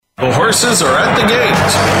horses are at the gate.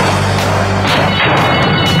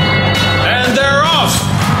 And they're off!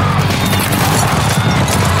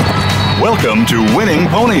 Welcome to Winning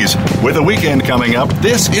Ponies. With a weekend coming up,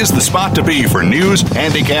 this is the spot to be for news,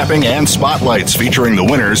 handicapping, and spotlights featuring the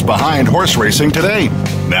winners behind horse racing today.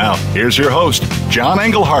 Now, here's your host, John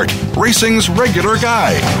Englehart, racing's regular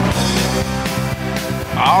guy.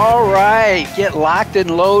 All right, get locked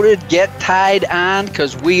and loaded, get tied on,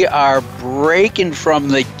 because we are breaking from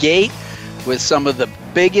the gate with some of the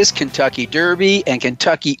biggest Kentucky Derby and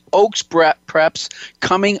Kentucky Oaks preps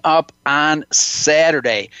coming up on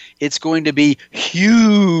Saturday. It's going to be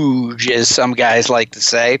huge, as some guys like to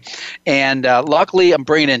say. And luckily, I'm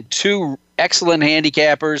bringing in two excellent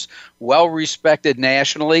handicappers, well-respected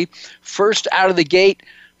nationally. First out of the gate,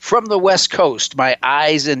 from the West Coast, my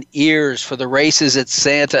eyes and ears for the races at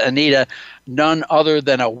Santa Anita, none other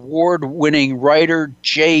than award-winning writer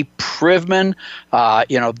Jay Privman.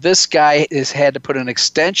 This guy has had to put an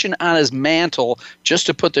extension on his mantle just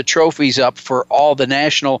to put the trophies up for all the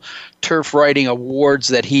national turf writing awards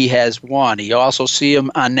that he has won. You also see him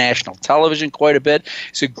on national television quite a bit.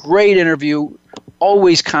 It's a great interview,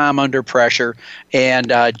 always calm under pressure,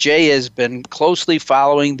 and Jay has been closely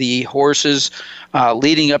following the horses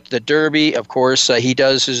leading up to the Derby. Of course, he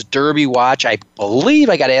does his Derby watch. I believe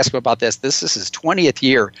I got to ask him about this. This is his 20th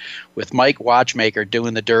year with Mike Watchmaker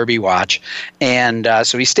doing the Derby watch, and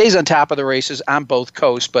so he stays on top of the races on both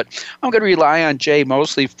coasts, but I'm going to rely on Jay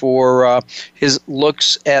mostly for his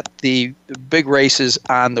looks at the big races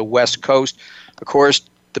on the West Coast. Of course,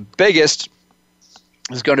 the biggest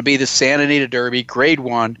is going to be the Santa Anita Derby, Grade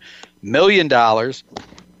 1, $1 million.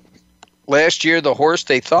 Last year, the horse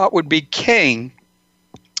they thought would be king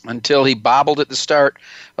until he bobbled at the start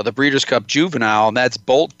of the Breeders' Cup Juvenile, and that's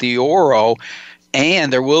Bolt d'Oro.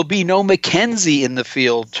 And there will be no Mackenzie in the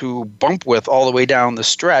field to bump with all the way down the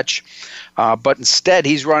stretch. But instead,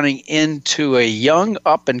 he's running into a young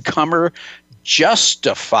up-and-comer,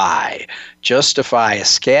 Justify, a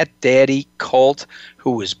Scat Daddy colt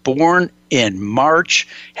who was born in March,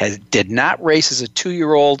 did not race as a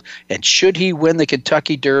 2-year-old, and should he win the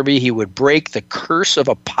Kentucky Derby, he would break the curse of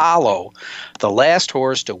Apollo, the last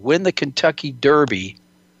horse to win the Kentucky Derby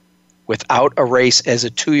without a race as a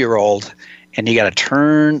 2-year-old. And you got to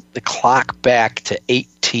turn the clock back to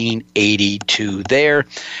 1882 there.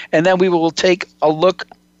 And then we will take a look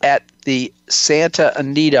at the Santa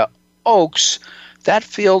Anita Oaks. That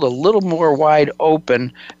field a little more wide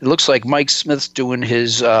open. It looks like Mike Smith's doing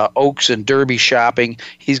his Oaks and Derby shopping.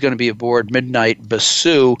 He's going to be aboard Midnight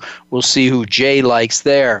Basoo. We'll see who Jay likes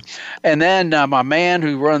there. And then my man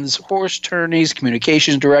who runs Horse Tourneys,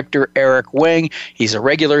 communications director Eric Wing. He's a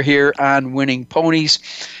regular here on Winning Ponies.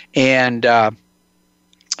 And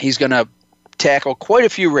he's going to tackle quite a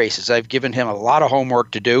few races. I've given him a lot of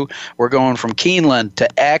homework to do. We're going from Keeneland to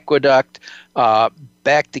Aqueduct,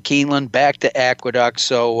 back to Keeneland, back to Aqueduct,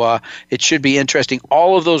 so it should be interesting.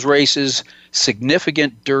 All of those races,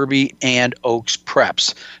 significant Derby and Oaks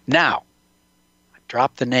preps. Now, I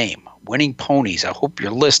dropped the name, Winning Ponies. I hope you're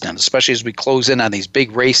listening, especially as we close in on these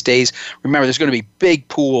big race days. Remember, there's going to be big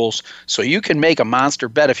pools, so you can make a monster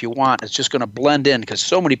bet if you want. It's just going to blend in because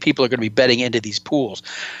so many people are going to be betting into these pools.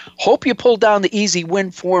 Hope you pull down the easy win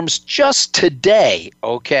forms just today,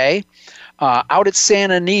 okay? Out at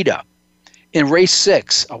Santa Anita. In race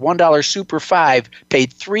 6, a $1 Super 5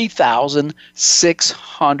 paid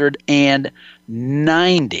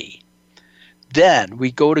 $3,690. Then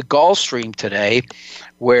we go to Gulfstream today,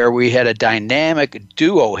 where we had a dynamic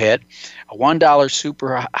duo hit, a $1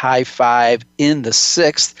 Super High 5 in the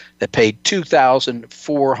 6th that paid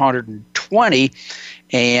 $2,420,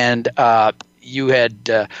 and you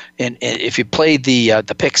had, and if you played the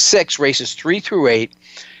pick 6 races 3 through 8.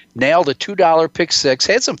 Nailed a $2 pick 6.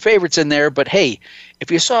 Had some favorites in there, but hey,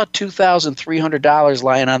 if you saw $2,300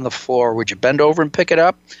 lying on the floor, would you bend over and pick it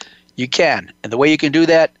up? You can. And the way you can do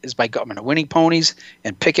that is by going to Winning Ponies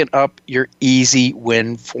and picking up your easy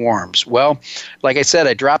win forms. Well, like I said,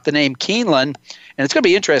 I dropped the name Keeneland, and it's going to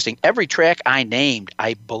be interesting. Every track I named,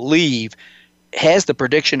 I believe, has the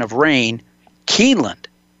prediction of rain. Keeneland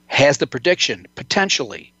has the prediction,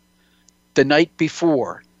 potentially, the night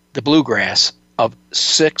before the Bluegrass, of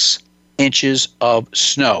 6 inches of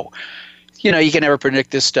snow. You know, you can never predict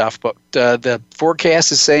this stuff, but the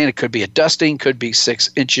forecast is saying it could be a dusting, could be 6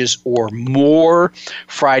 inches or more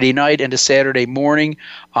Friday night into Saturday morning.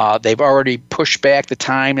 They've already pushed back the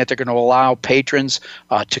time that they're going to allow patrons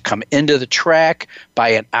to come into the track by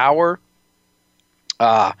an hour.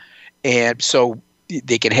 And so,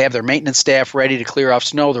 they can have their maintenance staff ready to clear off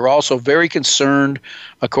snow. They're also very concerned,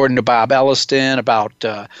 according to Bob Elliston, about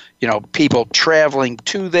people traveling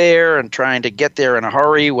to there and trying to get there in a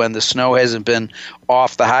hurry when the snow hasn't been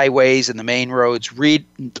off the highways and the main roads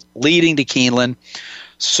leading to Keeneland.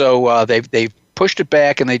 So they've pushed it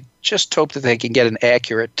back, and they just hope that they can get an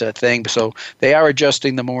accurate thing. So they are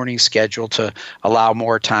adjusting the morning schedule to allow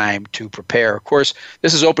more time to prepare. Of course,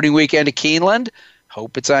 this is opening weekend at Keeneland.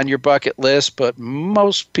 Hope it's on your bucket list, but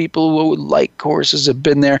most people who like horses have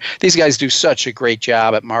been there. These guys do such a great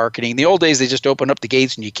job at marketing. In the old days, they just opened up the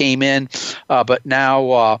gates and you came in, but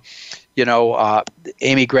now,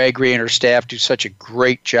 Amy Gregory and her staff do such a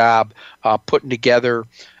great job putting together,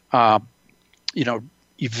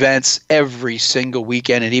 events every single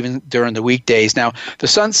weekend and even during the weekdays. Now, the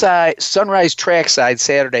Sunrise Trackside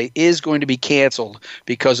Saturday is going to be canceled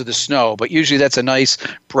because of the snow, but usually that's a nice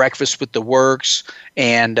breakfast with the works,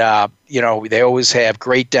 and they always have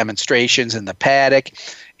great demonstrations in the paddock,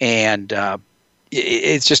 and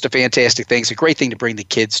it's just a fantastic thing. It's a great thing to bring the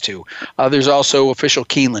kids to. There's also official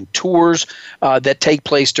Keeneland tours that take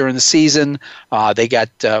place during the season. They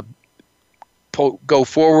got go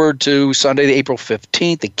forward to Sunday, the April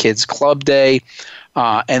 15th, the Kids Club Day.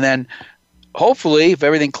 And then hopefully, if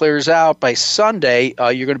everything clears out by Sunday,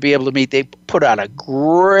 you're going to be able to meet. They put out a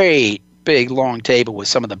great big long table with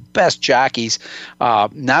some of the best jockeys,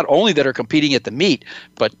 not only that are competing at the meet,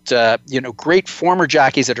 but great former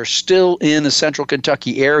jockeys that are still in the central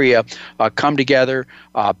Kentucky area come together,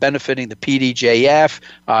 benefiting the PDJF.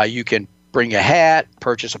 You can bring a hat,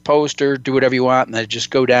 purchase a poster, do whatever you want, and then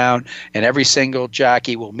just go down, and every single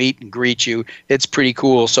jockey will meet and greet you. It's pretty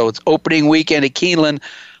cool. So it's opening weekend at Keeneland.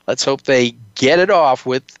 Let's hope they get it off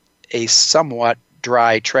with a somewhat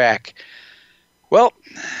dry track. Well,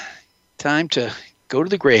 time to go to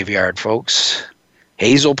the graveyard, folks.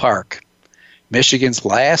 Hazel Park, Michigan's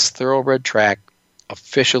last thoroughbred track,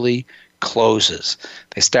 officially closes.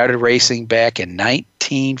 They started racing back in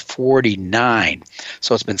 1949.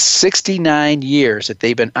 So it's been 69 years that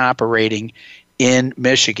they've been operating in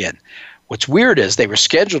Michigan. What's weird is they were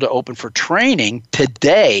scheduled to open for training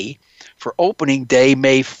today for opening day,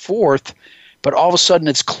 May 4th, but all of a sudden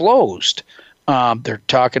it's closed. They're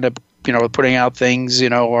talking to, putting out things,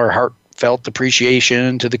 or heartfelt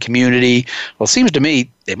appreciation to the community. Well, it seems to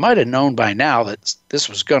me they might have known by now that this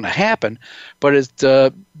was going to happen, but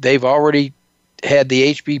they've already had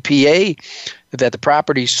the HBPA that the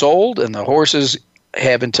property sold, and the horses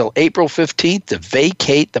have until April 15th to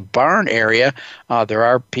vacate the barn area. There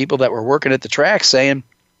are people that were working at the track saying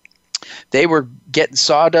they were getting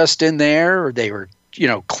sawdust in there, or they were,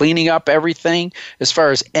 cleaning up everything. As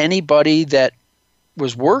far as anybody that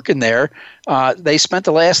was working there, they spent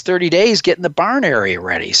the last 30 days getting the barn area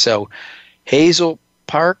ready. So Hazel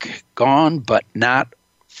Park gone, but not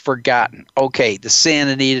forgotten. Okay, the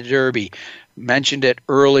Santa Anita Derby. Mentioned it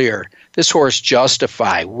earlier. This horse,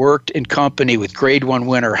 Justify, worked in company with Grade 1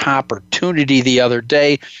 winner Opportunity the other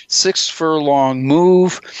day. 6 furlong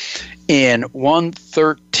move in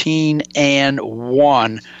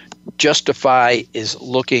 1:13.1. Justify is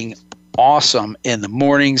looking awesome in the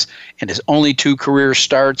mornings. In his only 2 career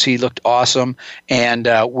starts, he looked awesome. And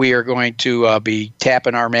we are going to be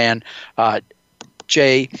tapping our man,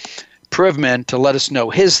 Jay Privman, to let us know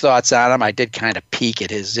his thoughts on him. I did kind of peek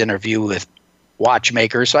at his interview with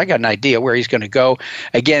Watchmaker, so I got an idea where he's going to go.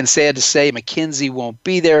 Again, sad to say, McKenzie won't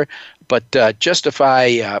be there, but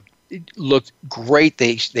Justify looked great.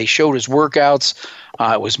 They showed his workouts.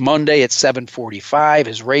 It was Monday at 7:45.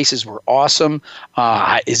 His races were awesome.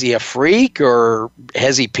 Is he a freak, or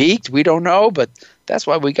has he peaked? We don't know, but that's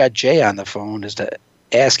why we got Jay on the phone, is to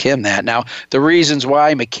ask him that. Now, the reasons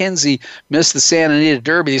why McKenzie missed the Santa Anita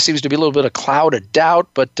Derby, there seems to be a little bit of cloud of doubt,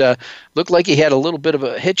 but looked like he had a little bit of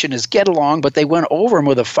a hitch in his get-along, but they went over him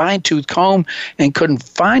with a fine-tooth comb and couldn't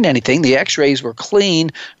find anything. The x-rays were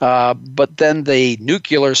clean, but then the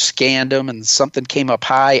nuclear scanned him and something came up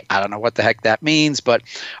high. I don't know what the heck that means, but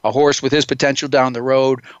a horse with his potential down the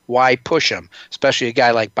road, why push him? Especially a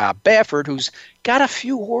guy like Bob Baffert, who's got a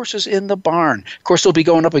few horses in the barn. Of course, they'll be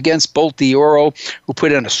going up against Bolt d'Oro, who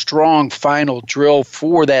put in a strong final drill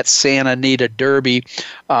for that Santa Anita Derby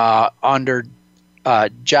under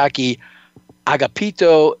jockey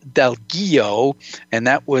Agapito Del Guillo, and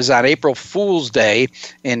that was on April Fool's Day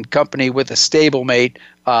in company with a stablemate,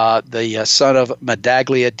 the son of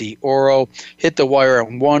Medaglia d'Oro. Hit the wire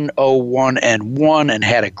in 1:01.1 and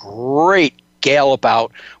had a great gallop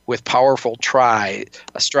out with powerful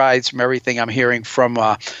strides from everything I'm hearing from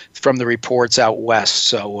the reports out west.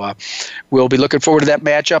 So we'll be looking forward to that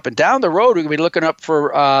matchup. And down the road, we're going to be looking up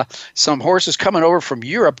for some horses coming over from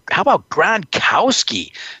Europe. How about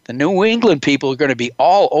Gronkowski? The New England people are going to be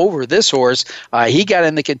all over this horse. He got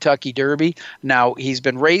in the Kentucky Derby. Now, he's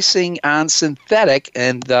been racing on synthetic,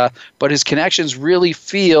 but his connections really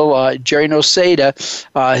feel, Jerry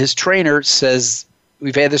Noseda, his trainer, says,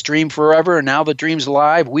 we've had this dream forever, and now the dream's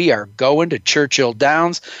alive. We are going to Churchill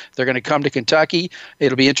Downs. They're going to come to Kentucky.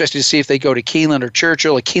 It'll be interesting to see if they go to Keeneland or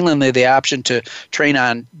Churchill. At Keeneland, they have the option to train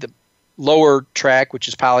on the lower track, which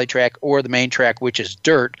is poly track, or the main track, which is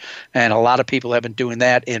dirt. And a lot of people have been doing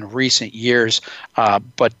that in recent years.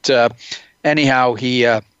 But anyhow, he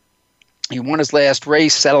won his last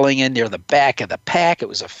race, settling in near the back of the pack. It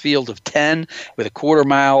was a field of 10 with a quarter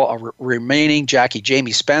mile remaining. Jockey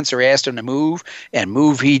Jamie Spencer asked him to move, and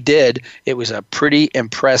move he did. It was a pretty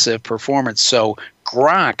impressive performance. So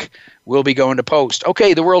Gronk will be going to post.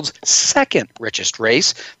 Okay, the world's second richest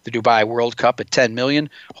race, the Dubai World Cup at $10 million.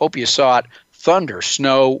 Hope you saw it. Thunder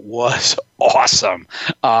Snow was awesome.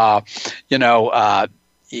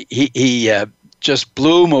 He just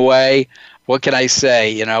blew him away. What can I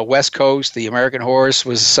say? West Coast, the American horse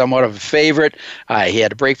was somewhat of a favorite. He had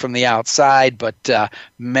to break from the outside, but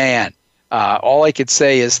all I could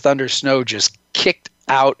say is Thunder Snow just kicked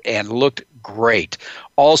out and looked great.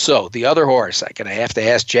 Also, the other horse, I'm going to have to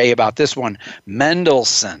ask Jay about this one,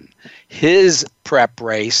 Mendelssohn. His prep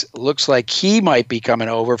race looks like he might be coming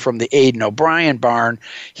over from the Aidan O'Brien barn.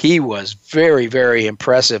 He was very, very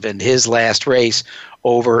impressive in his last race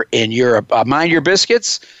over in Europe. Mind Your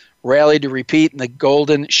Biscuits rallied to repeat in the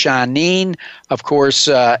Golden Shahneen. Of course,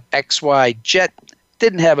 XY Jet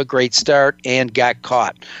didn't have a great start and got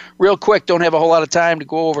caught. Real quick, don't have a whole lot of time to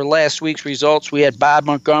go over last week's results. We had Bob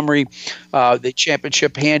Montgomery, the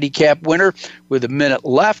championship handicap winner, with a minute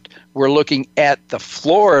left. We're looking at the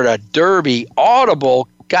Florida Derby. Audible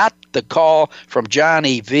got the call from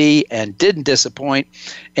Johnny V and didn't disappoint.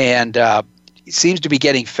 And seems to be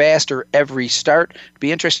getting faster every start. It'd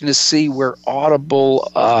be interesting to see where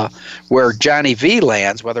where Johnny V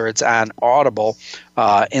lands, whether it's on Audible.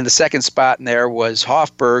 In the second spot in there was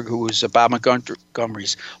Hofberg, who was Bob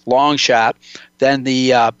Montgomery's long shot. Then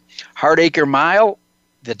the Hardacre Mile,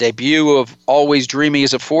 the debut of Always Dreaming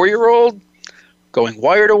as a 4-year-old, going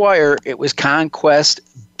wire to wire. It was Conquest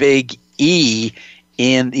Big E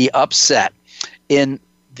in the upset. In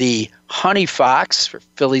the Honey Fox for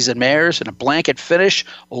fillies and mares and a blanket finish,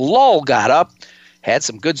 Lull got up, had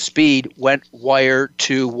some good speed, went wire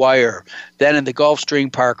to wire. Then in the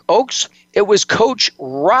Gulfstream Park Oaks, it was Coach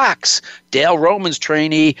Rocks, Dale Roman's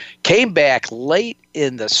trainee, came back late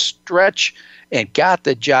in the stretch and got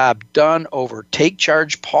the job done over Take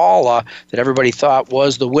Charge Paula that everybody thought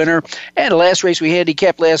was the winner. And the last race we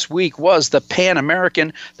handicapped last week was the Pan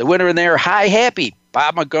American. The winner in there, High Happy.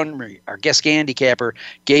 Bob Montgomery, our guest handicapper,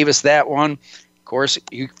 gave us that one. Of course,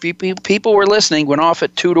 you people were listening, went off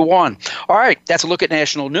at 2-1. All right, that's a look at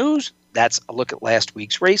national news. That's a look at last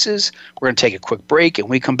week's races. We're going to take a quick break, and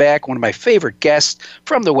when we come back, one of my favorite guests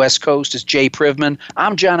from the West Coast is Jay Privman.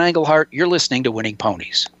 I'm John Englehart. You're listening to Winning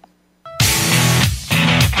Ponies.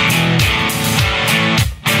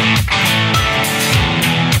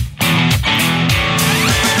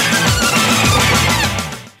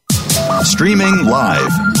 Streaming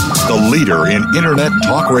live, the leader in Internet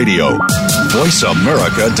talk radio,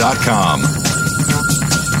 voiceamerica.com.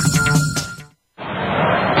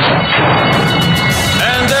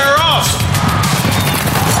 And they're off!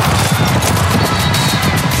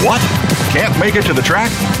 What? Can't make it to the track?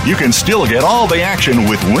 You can still get all the action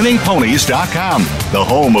with winningponies.com, the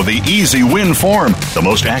home of the easy win form, the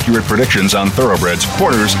most accurate predictions on thoroughbreds,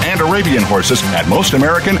 quarters, and Arabian horses at most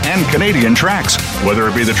American and Canadian tracks. Whether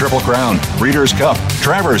it be the Triple Crown, Breeders' Cup,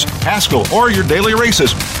 Travers, Haskell, or your daily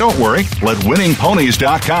races, don't worry, let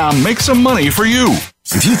winningponies.com make some money for you.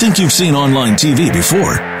 If you think you've seen online TV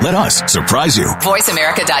before, let us surprise you.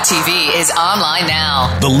 VoiceAmerica.tv is online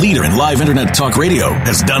now. The leader in live Internet talk radio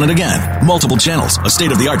has done it again. Multiple channels, a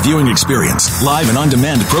state-of-the-art viewing experience, live and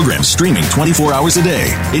on-demand programs streaming 24 hours a day.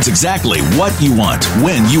 It's exactly what you want,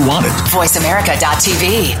 when you want it.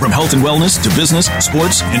 VoiceAmerica.tv. From health and wellness to business,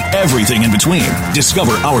 sports, and everything in between.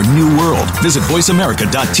 Discover our new world. Visit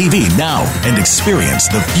VoiceAmerica.tv now and experience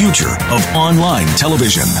the future of online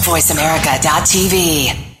television. VoiceAmerica.tv.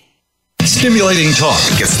 Stimulating talk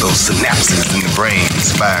gets those synapses in the brain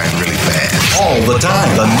firing really fast. All the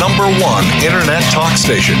time. The #1 Internet talk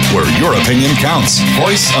station where your opinion counts.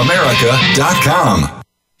 VoiceAmerica.com.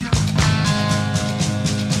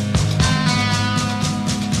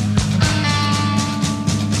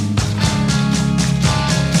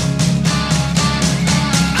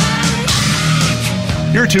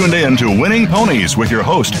 You're tuned in to Winning Ponies with your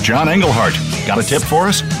host, John Englehart. Got a tip for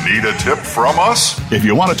us? Need a tip from us? If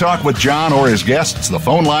you want to talk with John or his guests, the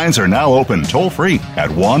phone lines are now open toll-free at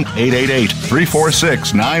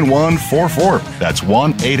 1-888-346-9144. That's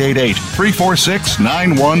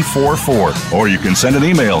 1-888-346-9144. Or you can send an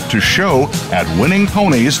email to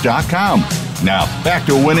show@winningponies.com. Now, back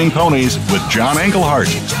to Winning Ponies with John Englehart.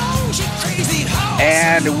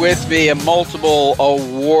 And with me, a multiple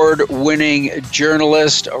award-winning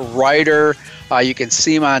journalist, writer. You can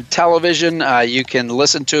see him on television. You can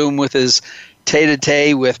listen to him with his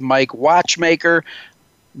Tay-to-Tay with Mike Watchmaker.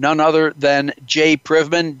 None other than Jay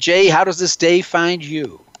Privman. Jay, how does this day find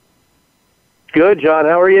you? Good, John.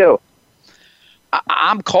 How are you?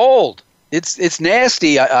 I'm cold. It's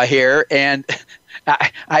nasty here, and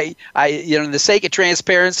I in the sake of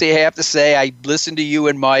transparency, I have to say I listened to you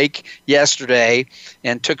and Mike yesterday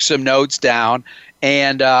and took some notes down,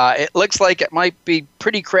 and it looks like it might be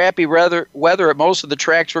pretty crappy weather at most of the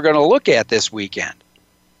tracks we're going to look at this weekend.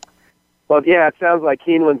 Well, yeah, it sounds like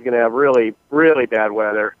Keeneland's going to have really, really bad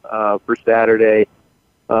weather for Saturday.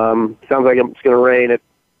 Sounds like it's going to rain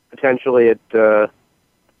potentially at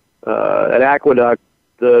Aqueduct.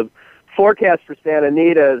 The forecast for Santa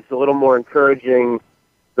Anita is a little more encouraging.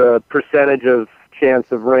 The percentage of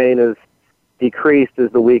chance of rain has decreased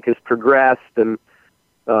as the week has progressed, and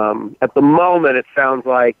at the moment it sounds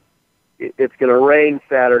like it's going to rain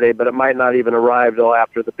Saturday, but it might not even arrive till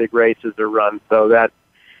after the big races are run. So that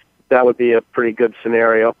would be a pretty good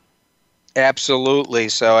scenario. Absolutely.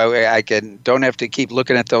 So I don't have to keep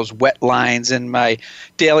looking at those wet lines in my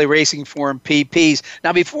daily racing form PPs.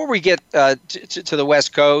 Now, before we get to the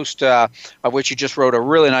West Coast, of which you just wrote a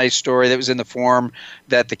really nice story that was in the form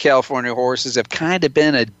that the California horses have kind of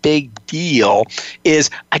been a big deal, is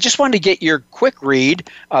I just wanted to get your quick read,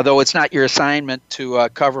 though it's not your assignment to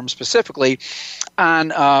cover them specifically,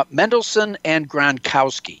 on Mendelssohn and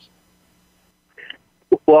Gronkowski.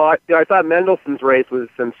 Well, I thought Mendelssohn's race was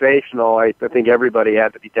sensational. I think everybody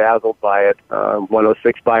had to be dazzled by it.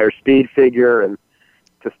 106 Beyer speed figure and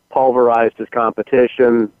just pulverized his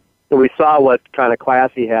competition. And we saw what kind of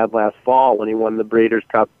class he had last fall when he won the Breeders'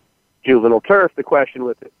 Cup Juvenile Turf. The question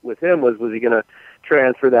with him was he going to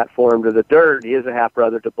transfer that form to the dirt? He is a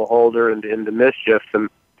half-brother to Beholder and into Mischief, and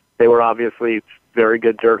they were obviously very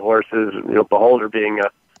good dirt horses, Beholder being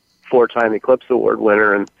a 4-time Eclipse Award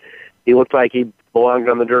winner, and he looked like he belonged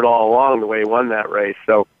on the dirt all along the way he won that race.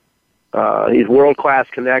 So he's world-class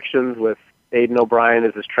connections with Aidan O'Brien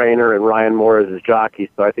as his trainer and Ryan Moore as his jockey.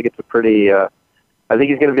 So I think it's I think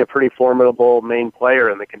he's going to be a pretty formidable main player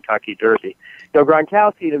in the Kentucky Derby.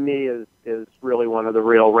 Gronkowski to me is really one of the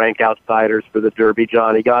real rank outsiders for the Derby,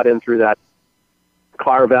 John. He got in through that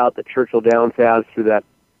carve-out that Churchill Downs has through that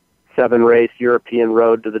 7-race European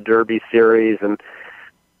Road to the Derby series, and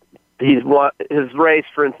his race,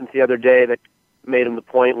 for instance, the other day that made him the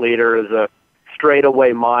point leader is a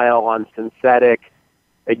straightaway mile on synthetic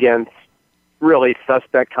against really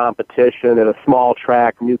suspect competition at a small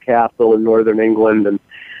track, Newcastle in northern England. And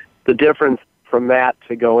the difference from that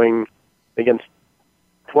to going against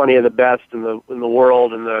 20 of the best in the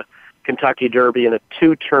world in the Kentucky Derby in a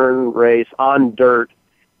 2-turn race on dirt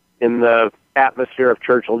in the atmosphere of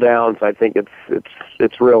Churchill Downs, I think it's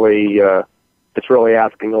really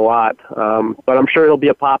asking a lot, but I'm sure he'll be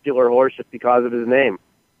a popular horse just because of his name.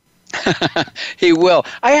 He will.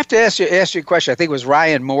 I have to ask you a question. I think it was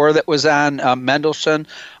Ryan Moore that was on Mendelssohn.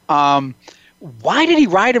 Why did he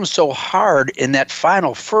ride him so hard in that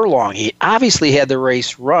final furlong? He obviously had the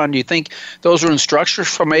race run. Do you think those were instructions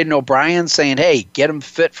from Aidan O'Brien saying, "Hey, get him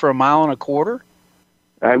fit for a 1.25 miles"?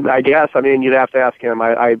 I guess. I mean, you'd have to ask him.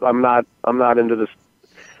 I'm not into this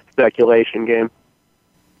speculation game.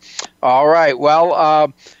 All right.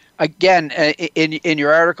 Well, again, in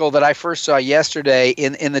your article that I first saw yesterday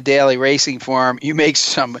in the Daily Racing Form, you make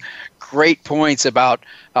some great points about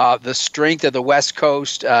the strength of the West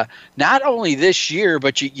Coast, not only this year,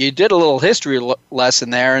 but you did a little history lesson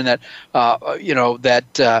there, and that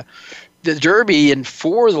the Derby in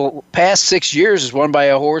 4 of the past 6 years is won by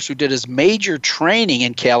a horse who did his major training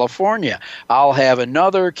in California. I'll Have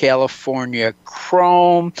Another, California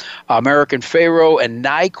Chrome, American Pharaoh, and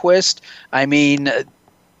Nyquist. I mean,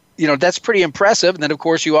 that's pretty impressive. And then, of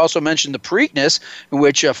course, you also mentioned the Preakness, in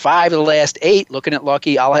which 5 of the last 8, looking at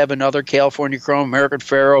Lucky, I'll Have Another, California Chrome, American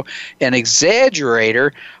Pharaoh, and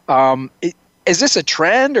Exaggerator. Is this a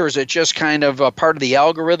trend, or is it just kind of a part of the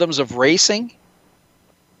algorithms of racing?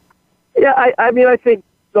 Yeah, I mean, I think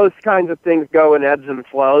those kinds of things go in ebbs and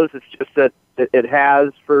flows. It's just that it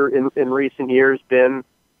has in recent years been,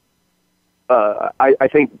 I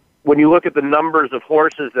think when you look at the numbers of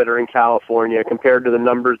horses that are in California compared to the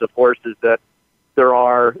numbers of horses that there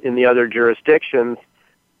are in the other jurisdictions,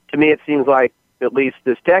 to me it seems like, at least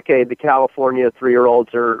this decade, the California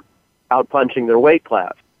 3-year-olds are outpunching their weight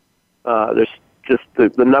class. There's just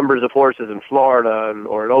the numbers of horses in Florida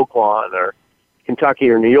or in Oakland or Kentucky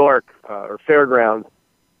or New York or Fairgrounds.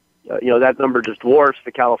 That number just dwarfs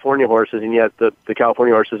the California horses, and yet the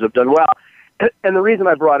California horses have done well. And the reason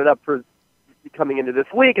I brought it up for coming into this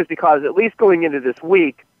week is because at least going into this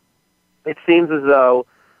week, it seems as though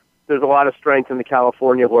there's a lot of strength in the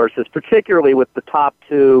California horses, particularly with the top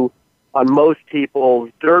two on most people's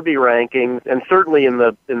Derby rankings, and certainly in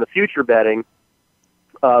the future betting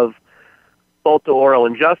of Bolt d'Oro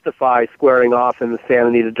and Justify squaring off in the Santa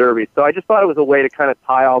Anita Derby. So I just thought it was a way to kind of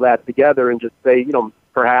tie all that together and just say,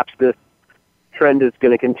 perhaps this trend is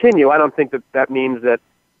going to continue. I don't think that means that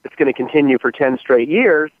it's going to continue for 10 straight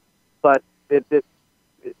years, but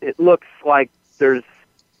it looks like there's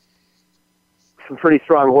some pretty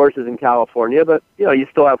strong horses in California, but you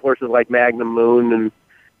still have horses like Magnum Moon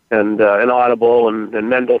and Audible and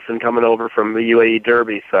Mendelssohn coming over from the UAE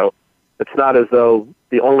Derby. So it's not as though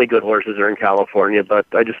the only good horses are in California, but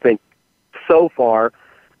I just think so far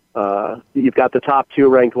you've got the top 2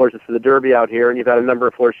 ranked horses for the Derby out here, and you've got a number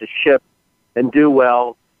of horses ship and do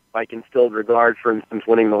well, like Instilled Regard, for instance,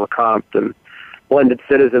 winning the Lecomte, and Blended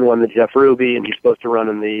Citizen won the Jeff Ruby, and he's supposed to run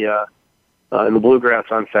in the Bluegrass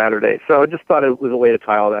on Saturday. So I just thought it was a way to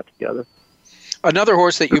tie all that together. Another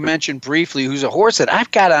horse that you mentioned briefly, who's a horse that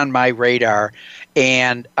I've got on my radar,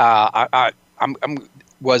 and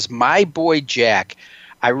was My Boy Jack.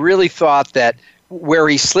 I really thought that where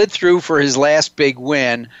he slid through for his last big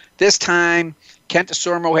win, this time Kent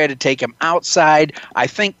DeSormo had to take him outside. I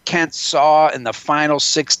think Kent saw in the final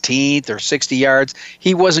 16th or 60 yards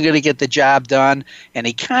he wasn't going to get the job done, and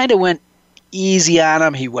he kind of went easy on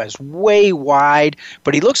him. He was way wide,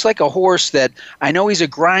 but he looks like a horse that, I know he's a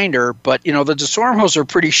grinder, but the DeSormos are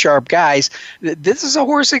pretty sharp guys. This is a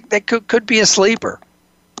horse that could be a sleeper.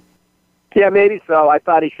 Yeah, maybe so. I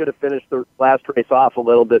thought he should have finished the last race off a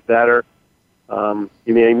little bit better.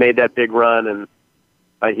 He made that big run,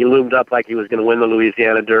 and he loomed up like he was going to win the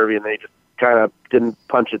Louisiana Derby, and they just kind of didn't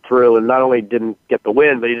punch it through. And not only didn't get the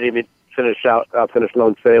win, but he didn't even finish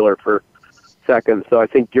Lone Sailor for second. So I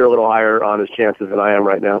think you're a little higher on his chances than I am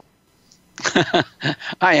right now.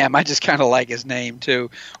 I am. I just kind of like his name, too.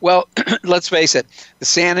 Well, let's face it. The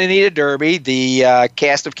Santa Anita Derby, the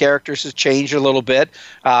cast of characters has changed a little bit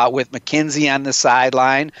with McKenzie on the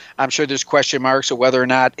sideline. I'm sure there's question marks of whether or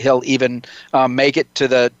not he'll even make it to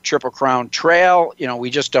the Triple Crown Trail. We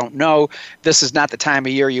just don't know. This is not the time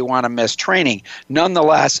of year you want to miss training.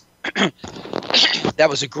 Nonetheless, that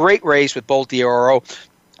was a great race with Bolt d'Oro.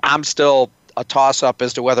 I'm still a toss-up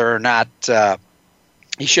as to whether or not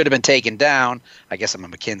he should have been taken down. I guess I'm a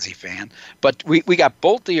McKenzie fan. But we got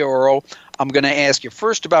Bolt d'Oro. I'm going to ask you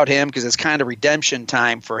first about him because it's kind of redemption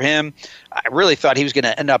time for him. I really thought he was going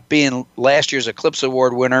to end up being last year's Eclipse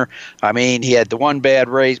Award winner. I mean, he had the one bad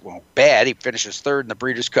race. Well, bad. He finishes third in the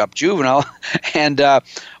Breeders' Cup Juvenile. And all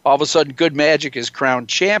of a sudden, Good Magic is crowned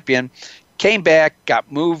champion. Came back,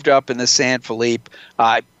 got moved up in the San Felipe.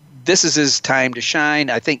 This is his time to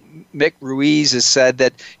shine. I think Mick Ruiz has said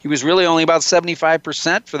that he was really only about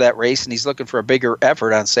 75% for that race, and he's looking for a bigger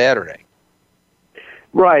effort on Saturday.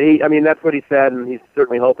 Right. That's what he said, and he's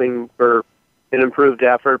certainly hoping for an improved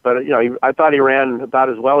effort. But, I thought he ran about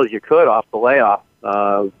as well as you could off the layoff,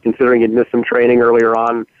 considering he'd missed some training earlier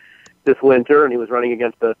on this winter, and he was running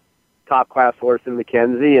against a top-class horse in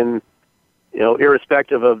McKenzie, and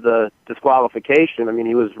irrespective of the disqualification,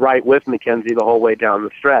 he was right with McKenzie the whole way down the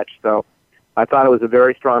stretch. So I thought it was a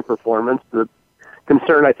very strong performance. The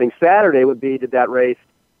concern, I think, Saturday would be, did that race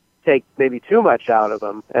take maybe too much out of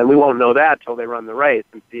him? And we won't know that till they run the race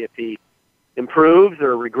and see if he improves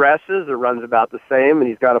or regresses or runs about the same, and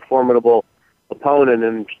he's got a formidable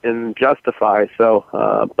opponent in Justify. So,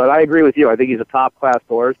 but I agree with you. I think he's a top-class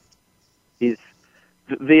horse. He's,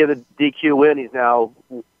 via the DQ win, he's now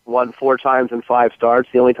won 4 times in 5 starts.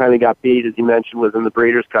 The only time he got beat, as you mentioned, was in the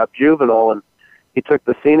Breeders' Cup Juvenile, and he took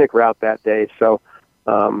the scenic route that day. So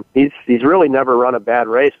he's really never run a bad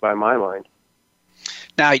race by my mind.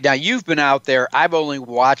 Now you've been out there. I've only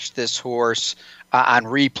watched this horse on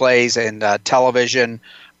replays and television,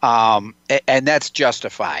 and that's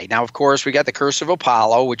Justify. Now, of course, we got the Curse of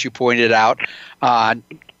Apollo, which you pointed out.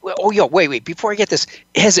 Wait. Before I get this,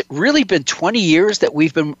 has it really been 20 years that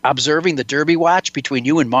we've been observing the Derby Watch between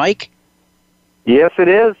you and Mike? Yes, it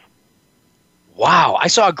is. Wow. I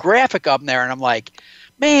saw a graphic up there, and I'm like,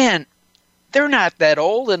 man, they're not that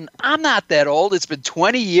old, and I'm not that old. It's been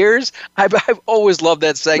 20 years. I've always loved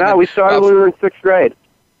that segment. No, we started when we were in 6th grade.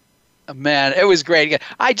 Man, it was great.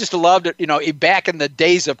 I just loved it. Back in the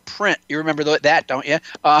days of print, you remember that, don't you?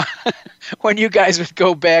 When you guys would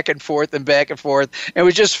go back and forth and back and forth. It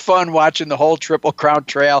was just fun watching the whole Triple Crown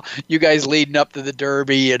Trail. You guys leading up to the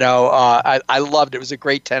Derby. I loved it. It was a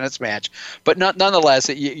great tennis match. But nonetheless,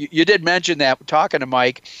 you did mention that talking to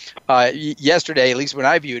Mike yesterday, at least when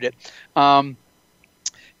I viewed it.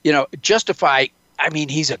 Justify. I mean,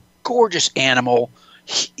 he's a gorgeous animal.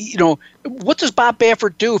 What does Bob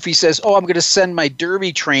Baffert do if he says, I'm going to send my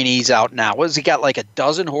Derby trainees out now? What has he got, like a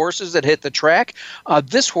dozen horses that hit the track?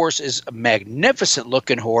 This horse is a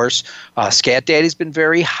magnificent-looking horse. Scat Daddy's been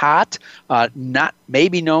very hot, not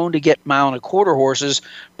maybe known to get mile-and-a-quarter horses,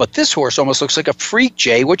 but this horse almost looks like a freak,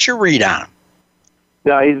 Jay. What's your read on him?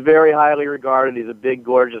 No, he's very highly regarded. He's a big,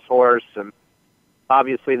 gorgeous horse, and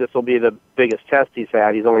obviously this will be the biggest test he's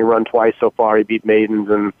had. He's only run twice so far. He beat maidens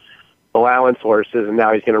and allowance horses, and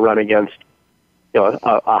now he's going to run against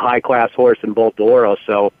a high-class horse in Bolt d'Oro.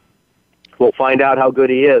 So we'll find out how good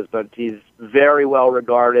he is, but he's very well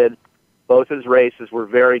regarded. Both his races were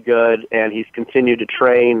very good, and he's continued to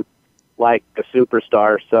train like a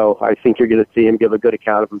superstar. So I think you're going to see him give a good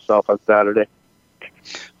account of himself on Saturday.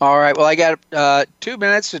 All right. Well, I got 2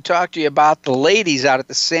 minutes to talk to you about the ladies out at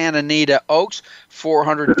the Santa Anita Oaks,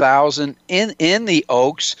 $400,000 in the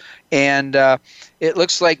Oaks, and it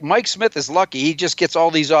looks like Mike Smith is lucky. He just gets all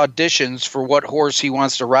these auditions for what horse he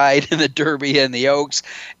wants to ride in the Derby and the Oaks.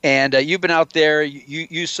 And you've been out there.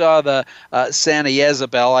 You saw the Santa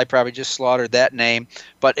Jezebel. I probably just slaughtered that name.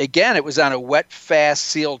 But again, it was on a wet, fast,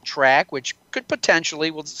 sealed track, which could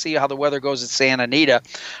potentially, we'll see how the weather goes at Santa Anita.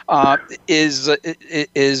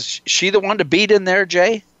 Is she the one to beat in there,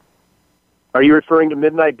 Jay? Are you referring to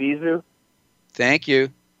Midnight Bijou? Thank you.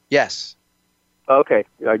 Yes. Okay.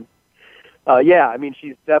 Yeah, I mean,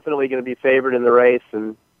 she's definitely going to be favored in the race,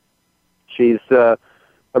 and she's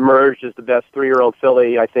emerged as the best 3-year-old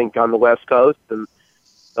filly, I think, on the West Coast, and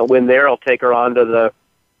a win there will take her on to the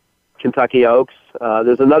Kentucky Oaks.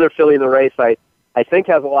 There's another filly in the race I think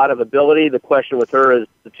has a lot of ability. The question with her is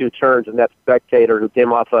the 2 turns, and that's Spectator, who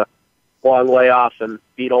came off a long layoff and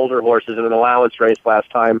beat older horses in an allowance race last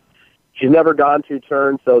time. She's never gone 2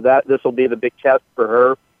 turns, so this will be the big test for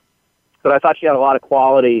her. But I thought she had a lot of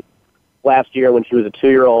quality last year when she was a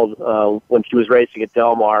 2-year-old, when she was racing at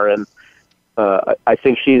Del Mar, and I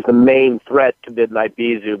think she's the main threat to Midnight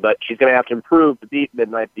Bijou, but she's going to have to improve to beat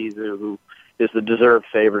Midnight Bijou, who is the deserved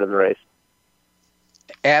favorite in the race.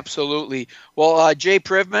 Absolutely. Well, Jay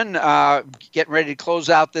Privman, getting ready to close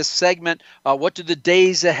out this segment. What do the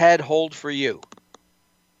days ahead hold for you?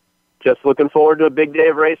 Just looking forward to a big day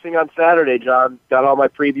of racing on Saturday, John. Got all my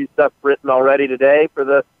preview stuff written already today for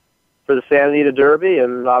the Santa Anita Derby,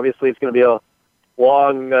 and obviously it's going to be a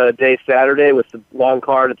long day Saturday with the long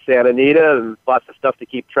card at Santa Anita and lots of stuff to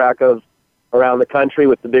keep track of around the country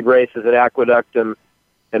with the big races at Aqueduct and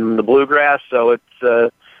the Bluegrass. So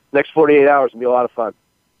it's next 48 hours will be a lot of fun.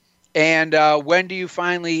 And when do you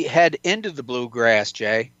finally head into the Bluegrass,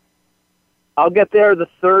 Jay? I'll get there the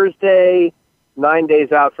Thursday, 9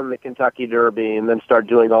 days out from the Kentucky Derby, and then start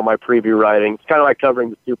doing all my preview writing. It's kind of like covering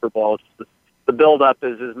the Super Bowl. The build-up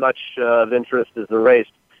is as much of interest as the race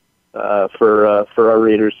for our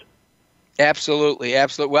readers. Absolutely,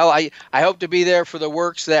 absolutely. Well, I hope to be there for the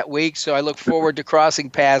works that week, so I look forward to crossing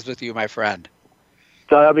paths with you, my friend.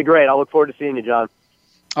 So that'll be great. I'll look forward to seeing you, John.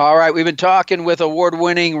 All right, we've been talking with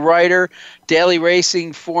award-winning writer, Daily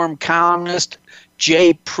Racing Form columnist,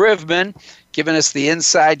 Jay Privman, giving us the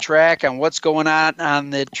inside track on what's going on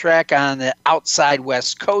the track on the outside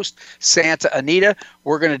West Coast, Santa Anita.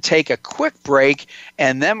 We're going to take a quick break,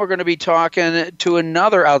 and then we're going to be talking to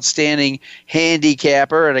another outstanding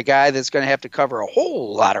handicapper and a guy that's going to have to cover a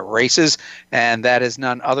whole lot of races, and that is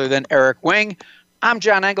none other than Eric Wing. I'm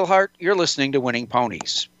John Englehart. You're listening to Winning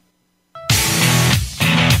Ponies.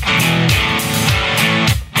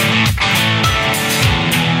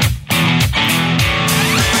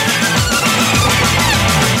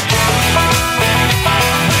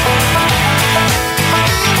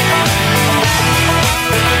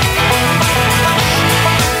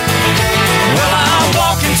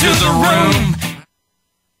 To the room.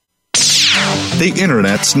 The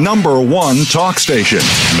Internet's #1 talk station.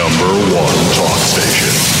 #1 talk station.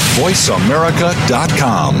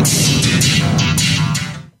 VoiceAmerica.com.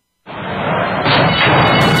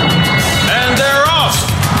 And they're off.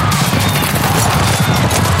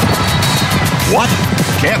 What?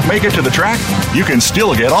 Can't make it to the track? You can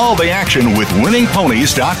still get all the action with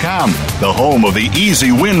winningponies.com, the home of the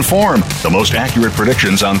easy win form, the most accurate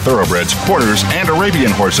predictions on thoroughbreds, quarters, and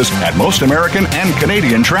Arabian horses at most American and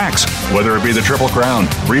Canadian tracks. Whether it be the Triple Crown,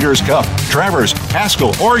 Breeders' Cup, Travers,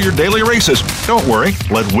 Haskell, or your daily races, don't worry,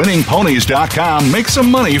 let winningponies.com make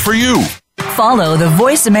some money for you. Follow the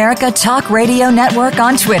Voice America Talk Radio Network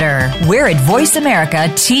on Twitter. We're at Voice America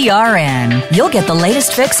TRN. You'll get the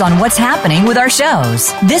latest fix on what's happening with our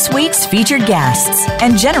shows, this week's featured guests,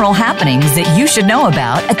 and general happenings that you should know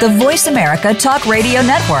about at the Voice America Talk Radio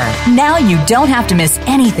Network. Now you don't have to miss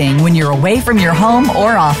anything when you're away from your home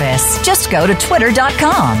or office. Just go to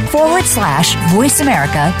twitter.com/Voice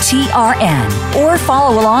America TRN or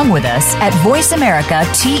follow along with us at Voice America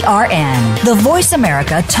TRN, the Voice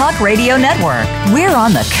America Talk Radio Network. We're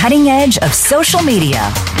on the cutting edge of social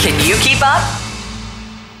media. Can you keep up?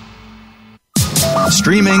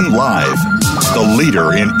 Streaming live, the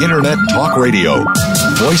leader in Internet talk radio,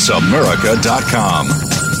 voiceamerica.com.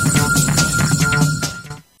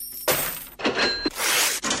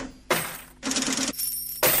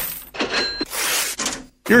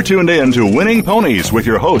 You're tuned in to Winning Ponies with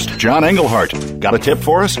your host, John Englehart. Got a tip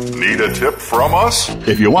for us? Need a tip from us?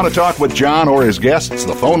 If you want to talk with John or his guests,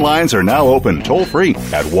 the phone lines are now open toll-free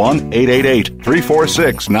at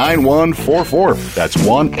 1-888-346-9144. That's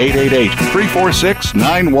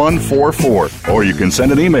 1-888-346-9144. Or you can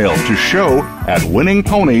send an email to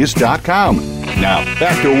show@winningponies.com. Now,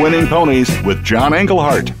 back to Winning Ponies with John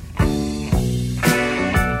Englehart.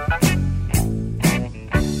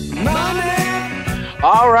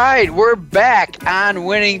 All right, we're back on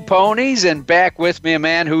Winning Ponies, and back with me a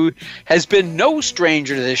man who has been no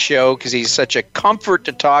stranger to this show because he's such a comfort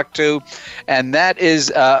to talk to, and that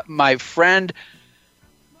is my friend,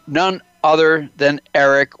 none other than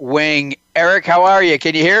Eric Wing. Eric, how are you?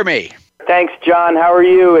 Can you hear me? Thanks, John. How are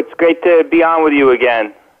you? It's great to be on with you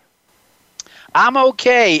again. I'm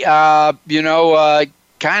okay. Kind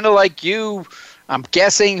of like you. I'm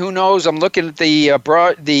guessing, who knows? I'm looking at the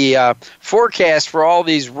forecast for all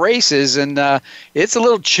these races, and it's a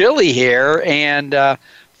little chilly here, and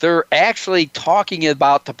they're actually talking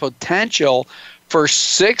about the potential for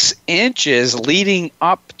 6 inches leading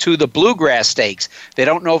up to the Bluegrass Stakes. They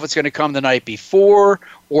don't know if it's going to come the night before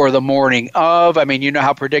or the morning of. I mean, you know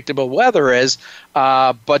how predictable weather is,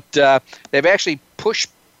 but they've actually pushed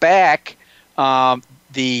back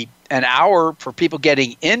an hour for people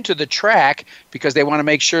getting into the track because they want to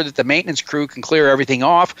make sure that the maintenance crew can clear everything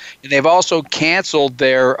off. And they've also canceled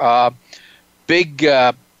their big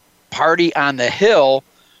party on the hill,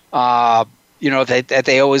 that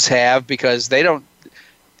they always have because they're not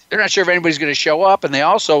sure if anybody's going to show up, and they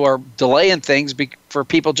also are delaying things for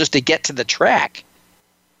people just to get to the track.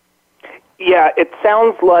 Yeah, it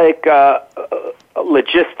sounds like a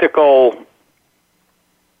logistical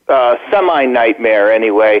semi-nightmare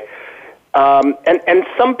anyway. And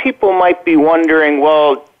some people might be wondering,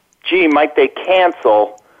 well, gee, might they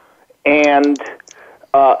cancel? And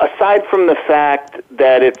aside from the fact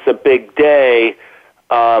that it's a big day,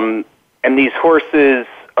 and these horses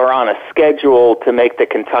are on a schedule to make the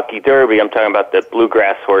Kentucky Derby, I'm talking about the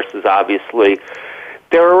bluegrass horses, obviously,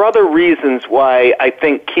 there are other reasons why I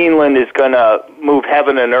think Keeneland is going to move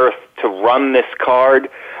heaven and earth to run this card.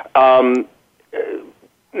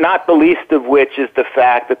 Not the least of which is the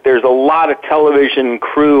fact that there's a lot of television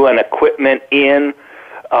crew and equipment in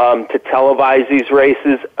to televise these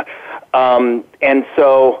races. And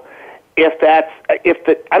so I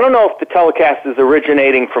don't know if the telecast is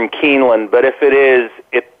originating from Keeneland, but if it is,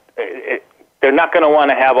 they're not going to want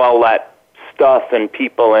to have all that stuff and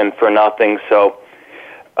people in for nothing. So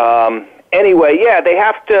anyway, yeah, they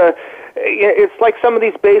have to. It's like some of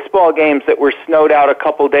these baseball games that were snowed out a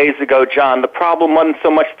couple days ago, John. The problem wasn't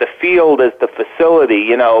so much the field as the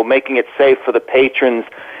facility, making it safe for the patrons.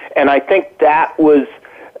 And I think that was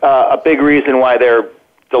a big reason why they're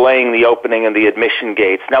delaying the opening of the admission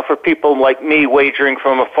gates. Now, for people like me wagering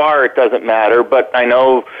from afar, it doesn't matter. But I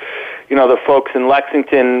know, the folks in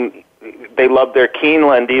Lexington, they love their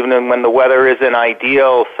Keeneland even when the weather isn't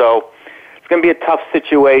ideal. So it's going to be a tough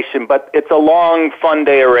situation, but it's a long, fun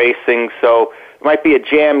day of racing, so it might be a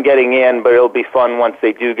jam getting in, but it'll be fun once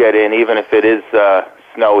they do get in, even if it is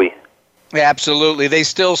snowy. Absolutely. They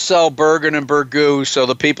still sell Bergen and Burgoo, so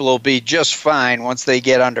the people will be just fine once they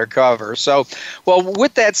get undercover. So, well,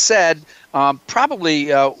 with that said,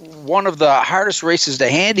 probably one of the hardest races to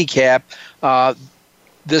handicap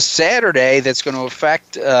this Saturday that's going to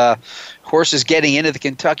affect horses getting into the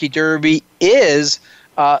Kentucky Derby is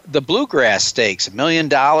the Bluegrass Stakes. $1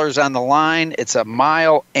 million on the line. It's 1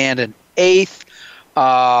 1/8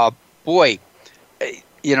 miles.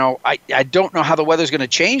 I don't know how the weather's going to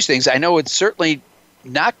change things. I know it's certainly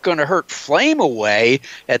not going to hurt Flame Away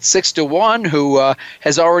at 6-1, who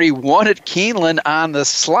has already won at Keeneland on the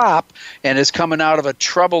slop and is coming out of a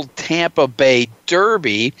troubled Tampa Bay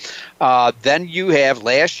Derby. Then you have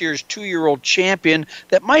last year's 2-year-old champion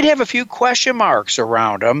that might have a few question marks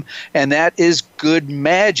around him, and that is Good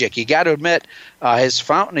Magic. You got to admit, his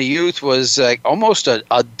Fountain of Youth was almost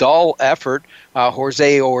a dull effort.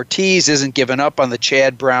 Jose Ortiz isn't giving up on the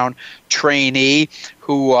Chad Brown trainee,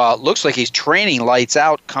 who looks like he's training lights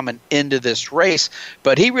out coming into this race,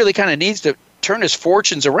 but he really kind of needs to turn his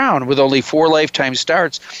fortunes around with only 4 lifetime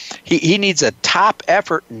starts. He needs a top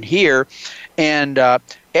effort in here, and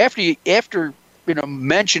after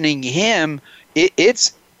mentioning him,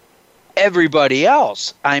 it's everybody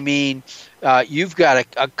else. I mean, you've got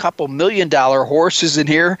a couple $1 million horses in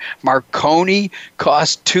here. Marconi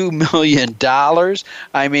cost $2 million.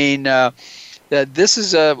 I mean, this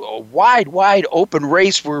is a wide open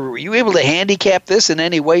race. Were you able to handicap this in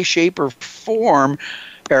any way, shape, or form,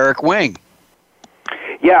 Eric Wing?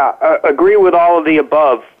 Yeah, agree with all of the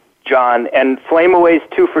above, John. And Flame Away's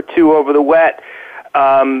 2 for 2 over the wet.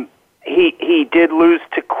 He did lose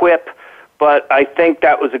to Quip, but I think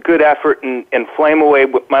that was a good effort, and Flame Away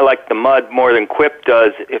might like the mud more than Quip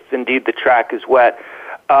does, if indeed the track is wet.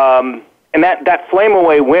 And that Flame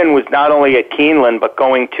Away win was not only at Keeneland, but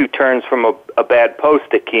going 2 turns from a bad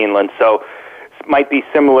post at Keeneland, so it might be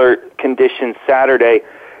similar conditions Saturday.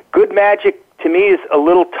 Good Magic, to me, is a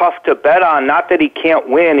little tough to bet on. Not that he can't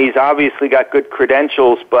win. He's obviously got good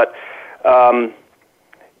credentials, but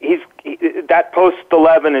that post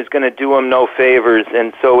 11 is going to do him no favors,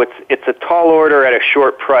 and so it's a tall order at a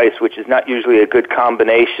short price, which is not usually a good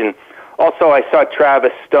combination. Also, I saw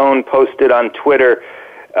Travis Stone posted on Twitter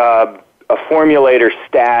a formulator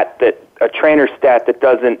stat, a trainer stat that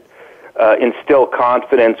doesn't instill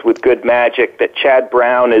confidence with Good Magic, that Chad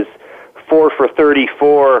Brown is 4 for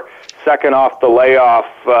 34, second off the layoff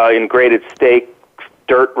in graded stake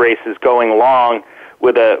dirt races going long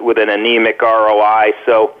with an anemic ROI.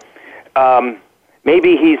 So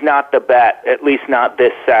maybe he's not the bet, at least not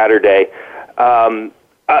this Saturday. I'm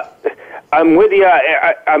with you.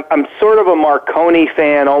 I'm sort of a Marconi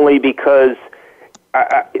fan only because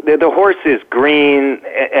the horse is green,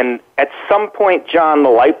 and at some point, John, the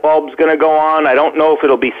light bulb's going to go on. I don't know if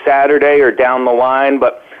it'll be Saturday or down the line,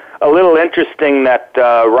 but a little interesting that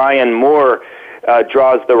Ryan Moore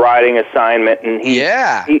draws the riding assignment. And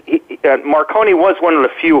Marconi was one of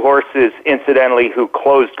the few horses, incidentally, who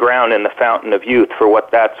closed ground in the Fountain of Youth, for what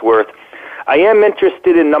that's worth. I am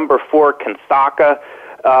interested in number 4, Kanthaka,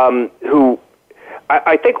 who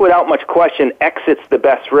I think without much question exits the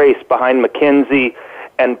best race behind McKenzie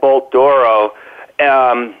and Bolt Doro,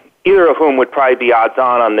 either of whom would probably be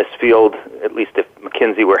odds-on this field, at least if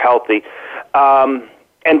McKenzie were healthy.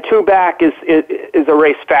 And 2 back is a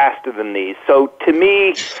race faster than these. So to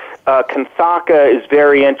me, Kanthaka is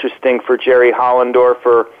very interesting for Jerry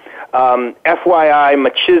Hollendorfer. FYI,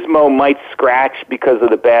 Machismo might scratch because of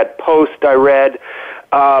the bad post I read.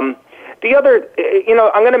 The other,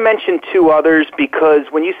 I'm going to mention 2 others because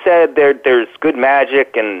when you said there's Good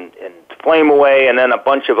Magic and Flame Away and then a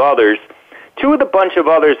bunch of others, 2 of the bunch of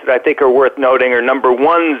others that I think are worth noting are number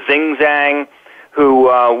 1, Zing Zang, who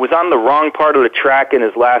was on the wrong part of the track in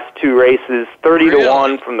his last 2 races,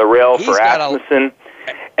 30-1 from the rail for Asmussen.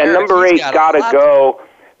 And number 8, Gotta Go,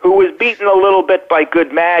 who was beaten a little bit by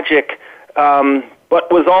Good Magic, but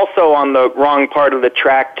was also on the wrong part of the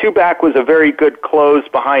track. 2 back was a very good close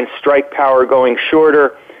behind Strike Power going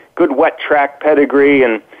shorter, good wet track pedigree,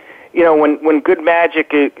 and when Good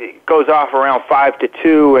Magic goes off around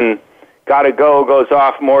 5-2 and Gotta Go goes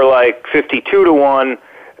off more like 52-1,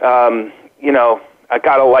 I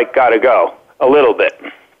gotta go a little bit.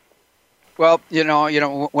 Well, when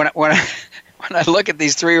I look at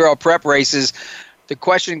these 3-year-old prep races, the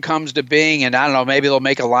question comes to being, and I don't know, maybe they'll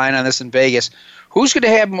make a line on this in Vegas. Who's going to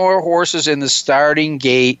have more horses in the starting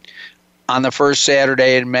gate on the first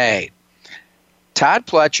Saturday in May? Todd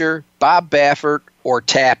Pletcher, Bob Baffert, or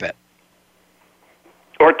Tappet?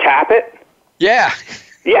 Or Tappet? Yeah.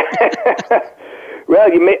 Yeah. Well,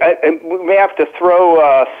 we may have to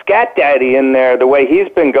throw Scat Daddy in there the way he's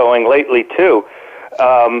been going lately, too.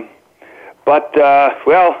 But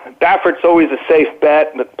Baffert's always a safe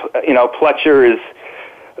bet, but, Pletcher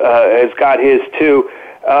has got his, too.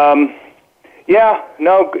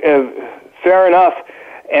 Fair enough.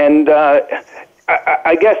 And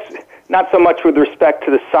I guess not so much with respect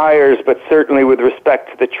to the sires, but certainly with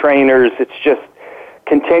respect to the trainers, it's just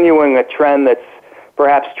continuing a trend that's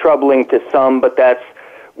perhaps troubling to some, but that's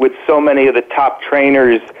with so many of the top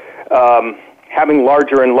trainers having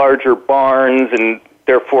larger and larger barns and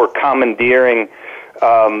therefore commandeering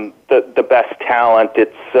the best talent.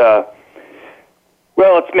 It's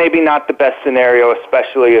it's maybe not the best scenario,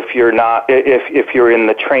 especially if you're in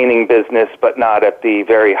the training business, but not at the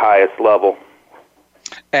very highest level.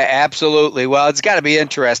 Absolutely. Well, it's got to be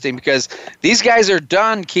interesting because these guys are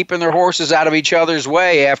done keeping their horses out of each other's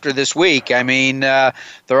way after this week. I mean,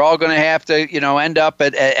 they're all going to have to, end up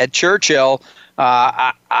at Churchill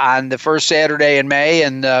on the first Saturday in May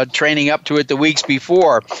and training up to it the weeks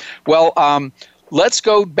before. Well, let's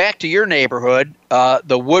go back to your neighborhood,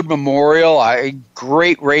 the Wood Memorial, a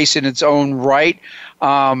great race in its own right.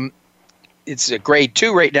 It's a grade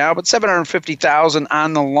 2 right now, but $750,000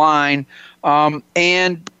 on the line.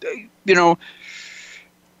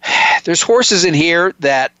 There's horses in here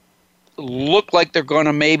that look like they're going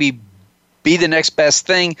to maybe be the next best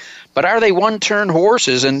thing, but are they one-turn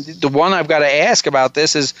horses? And the one I've got to ask about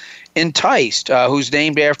this is Enticed, who's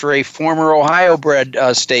named after a former Ohio-bred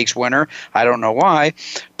stakes winner. I don't know why,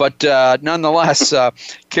 but nonetheless,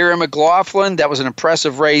 Kira McLaughlin, that was an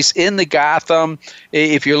impressive race in the Gotham.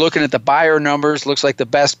 If you're looking at the buyer numbers, looks like the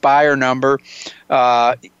best buyer number,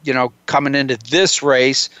 coming into this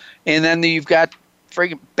race. And then you've got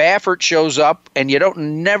friggin' Baffert shows up, and you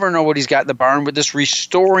never know what he's got in the barn with this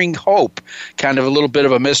Restoring Hope, kind of a little bit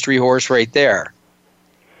of a mystery horse right there.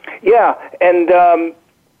 Yeah, and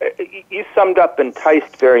you summed up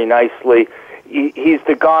Enticed very nicely. He's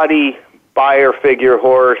the gaudy buyer figure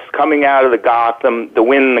horse coming out of the Gotham, the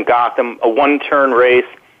win in the Gotham, a one-turn race.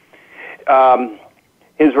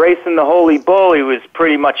 His race in the Holy Bull, he was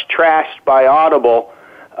pretty much trashed by Audible,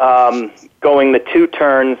 going the 2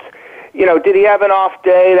 turns. Did he have an off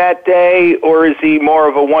day that day, or is he more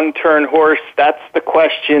of a one-turn horse? That's the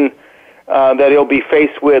question that he'll be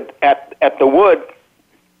faced with at the Wood.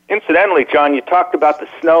 Incidentally, John, you talked about the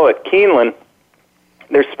snow at Keeneland.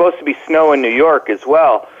 There's supposed to be snow in New York as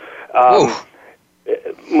well.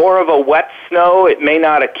 More of a wet snow. It may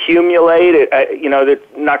not accumulate. It's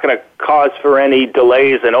not going to cause for any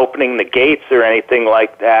delays in opening the gates or anything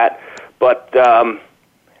like that. But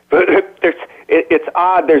it's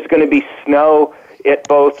odd. There's going to be snow at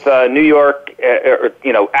both New York,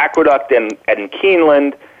 Aqueduct and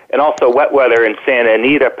Keeneland, and also wet weather in Santa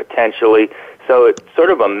Anita potentially. So it's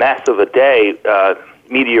sort of a mess of a day,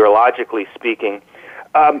 meteorologically speaking.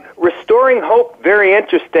 Restoring Hope, very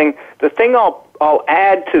interesting. The thing I'll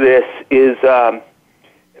add to this is I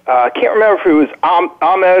can't remember if it was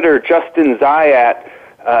Ahmed or Justin Zayat.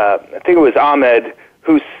 I think it was Ahmed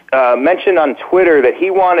who mentioned on Twitter that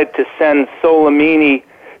he wanted to send Soleimani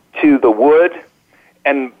to the Wood,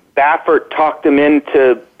 and Baffert talked him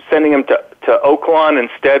into sending him to Oaklawn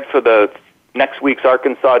instead for the next week's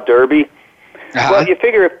Arkansas Derby. Well, you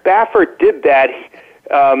figure if Baffert did that,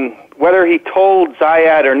 whether he told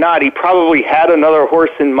Zayat or not, he probably had another horse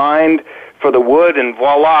in mind for the Wood, and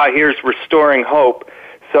voila, here's Restoring Hope.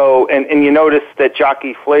 So, and you notice that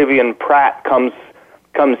jockey Flavian Pratt comes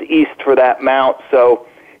east for that mount. So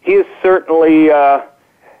he is certainly,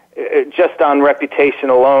 just on reputation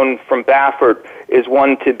alone from Baffert, is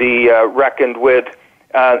one to be reckoned with.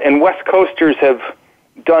 And West Coasters have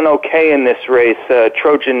done okay in this race.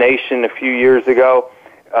 Trojan Nation a few years ago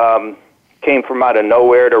came from out of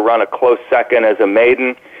nowhere to run a close second as a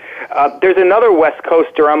maiden. There's another West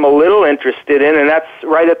Coaster I'm a little interested in, and that's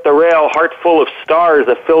right at the rail, Heart Full of Stars,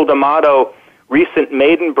 a Phil D'Amato recent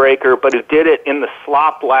maiden breaker, but who did it in the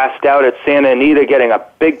slop last out at Santa Anita, getting a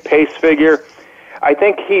big pace figure. I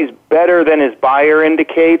think he's better than his buyer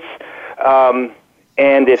indicates.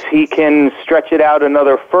 And if he can stretch it out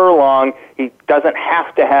another furlong, he doesn't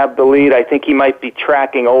have to have the lead. I think he might be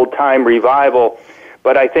tracking old-time Revival.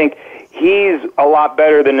 But I think he's a lot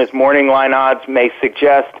better than his morning line odds may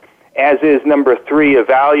suggest, as is number 3,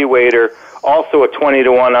 Evaluator, also a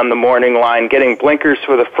 20-1 on the morning line, getting blinkers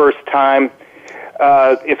for the first time.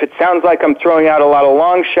 If it sounds like I'm throwing out a lot of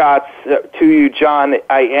long shots to you, John,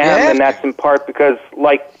 I am, and that's in part because,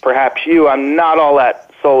 like perhaps you, I'm not all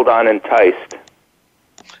that sold on Enticed.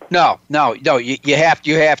 No, you have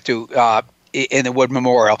to in the Wood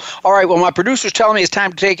Memorial. All right, well, my producer's telling me it's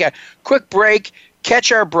time to take a quick break,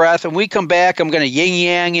 catch our breath, and we come back. I'm going to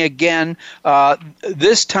yin-yang again,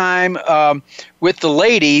 this time with the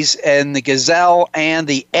ladies and the Gazelle and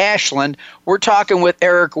the Ashland. We're talking with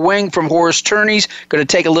Eric Wing from Horse Tourneys. Going to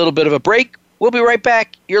take a little bit of a break. We'll be right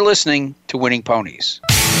back. You're listening to Winning Ponies.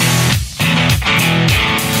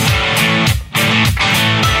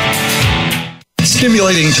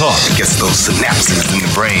 Stimulating talk gets those synapses in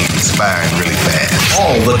the brain firing really fast.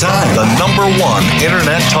 All the time. The #1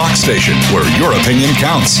 internet talk station where your opinion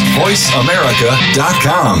counts.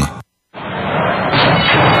 VoiceAmerica.com.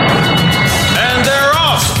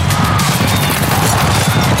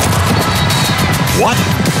 What?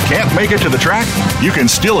 Can't make it to the track? You can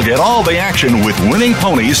still get all the action with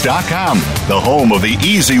winningponies.com, the home of the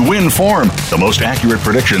easy win form, the most accurate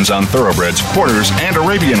predictions on thoroughbreds, quarters, and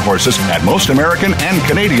Arabian horses at most American and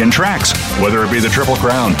Canadian tracks. Whether it be the Triple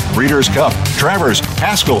Crown, Breeders' Cup, Travers,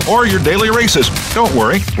 Haskell, or your daily races, don't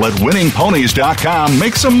worry, let winningponies.com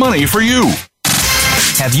make some money for you.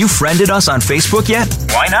 Have you friended us on Facebook yet?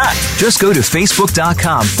 Why not? Just go to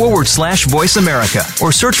facebook.com/Voice America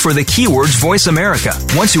or search for the keywords Voice America.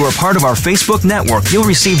 Once you are part of our Facebook network, you'll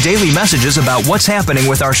receive daily messages about what's happening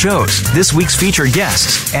with our shows, this week's featured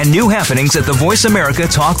guests, and new happenings at the Voice America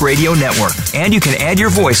Talk Radio Network. And you can add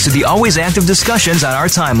your voice to the always active discussions on our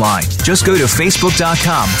timeline. Just go to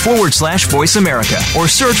facebook.com/Voice America or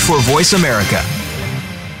search for Voice America.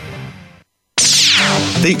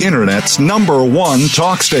 The Internet's #1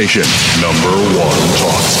 talk station. #1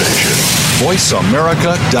 talk station.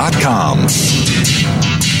 VoiceAmerica.com.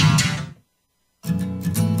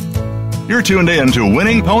 You're tuned in to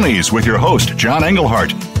Winning Ponies with your host, John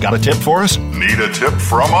Englehart. Got a tip for us? Need a tip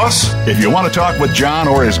from us? If you want to talk with John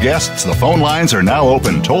or his guests, the phone lines are now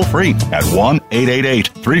open toll-free at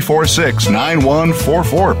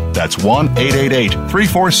 1-888-346-9144. That's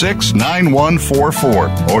 1-888-346-9144.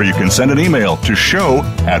 Or you can send an email to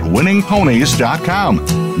show@winningponies.com.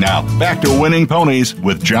 Now, back to Winning Ponies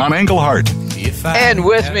with John Englehart. And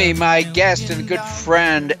with me, my guest and good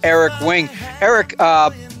friend, Eric Wing. Eric,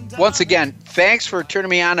 once again, thanks for turning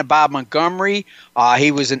me on to Bob Montgomery.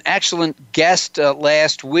 He was an excellent guest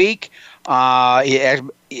last week.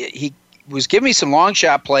 He was giving me some long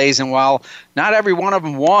shot plays, and while not every one of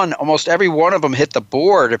them won, almost every one of them hit the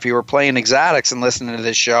board if you were playing exotics and listening to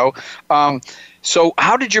this show. So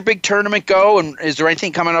how did your big tournament go, and is there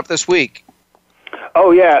anything coming up this week?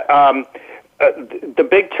 Oh, yeah. The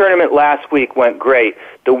big tournament last week went great.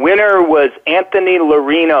 The winner was Anthony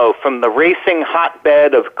Larino from the racing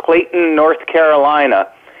hotbed of Clayton, North Carolina.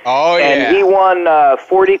 Oh, yeah. And he won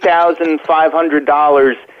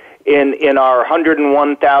 $40,500 in our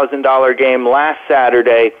 $101,000 game last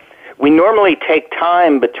Saturday. We normally take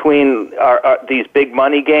time between these big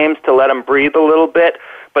money games to let them breathe a little bit,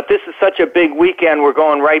 but this is such a big weekend, we're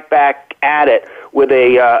going right back at it with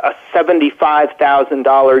a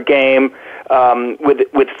 $75,000 game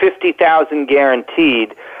with $50,000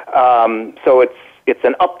 guaranteed. So it's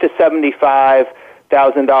an up to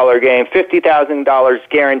 $75,000 game, $50,000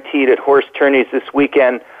 guaranteed at horse tourneys this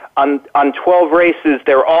weekend. On 12 races,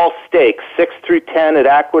 they're all stakes, 6 through 10 at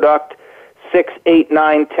Aqueduct, 6, 8,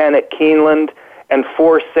 9, 10 at Keeneland, and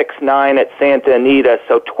 4, 6, 9 at Santa Anita.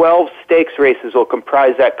 So 12 stakes races will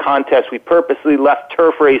comprise that contest. We purposely left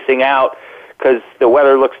turf racing out because the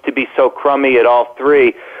weather looks to be so crummy at all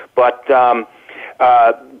three. But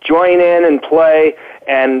join in and play,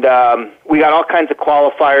 and we got all kinds of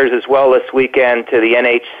qualifiers as well this weekend to the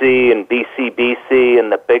NHC and BCBC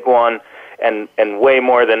and the big one, and way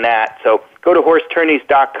more than that. So go to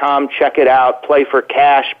horsetourneys.com, check it out, play for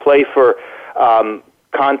cash, play for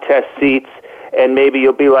contest seats, and maybe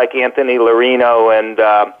you'll be like Anthony Larino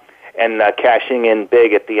and cashing in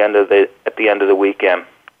big at the end of the weekend.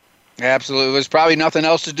 Absolutely. There's probably nothing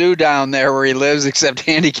else to do down there where he lives except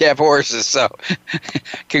handicap horses. So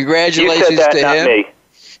congratulations you said that, to not him. Me.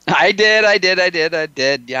 I did.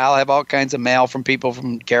 Yeah, I'll have all kinds of mail from people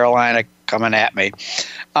from Carolina coming at me.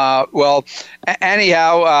 Well,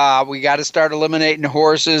 anyhow, we got to start eliminating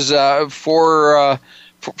horses for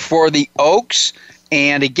the Oaks.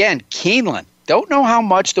 And again, Keeneland. Don't know how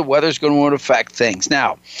much the weather's going to affect things.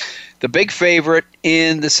 Now, the big favorite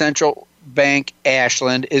in the Central Bank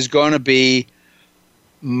Ashland is going to be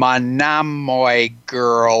Monomoy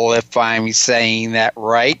Girl, if I'm saying that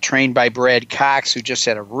right, trained by Brad Cox, who just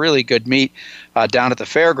had a really good meet down at the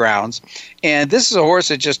fairgrounds. And this is a horse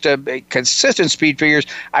that just consistent speed figures.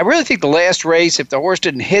 I really think the last race, if the horse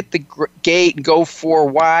didn't hit the gate and go 4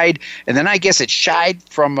 wide, and then I guess it shied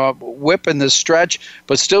from a whip in the stretch,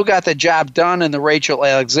 but still got the job done in the Rachel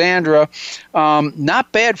Alexandra.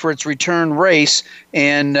 Not bad for its return race.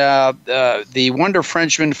 And the Wonder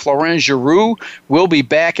Frenchman Florent Giroux will be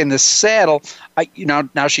back in the saddle.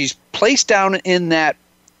 Now she's placed down in that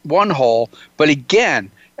one hole, but again,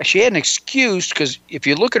 she had an excuse because if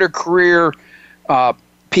you look at her career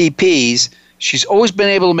PPs, she's always been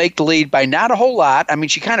able to make the lead by not a whole lot. I mean,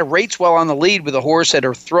 she kind of rates well on the lead with a horse at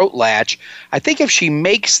her throat latch. I think if she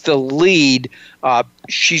makes the lead,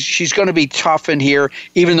 she's going to be tough in here,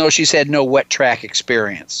 even though she's had no wet track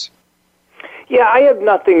experience. Yeah, I have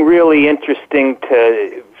nothing really interesting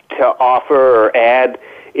to offer or add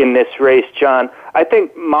in this race, John. I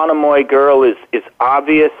think Monomoy Girl is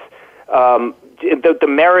obvious. The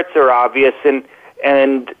merits are obvious, and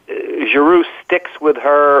Giroux sticks with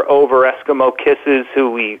her over Eskimo Kisses,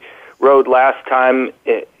 who we rode last time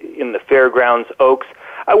in the Fairgrounds Oaks.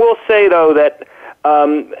 I will say, though, that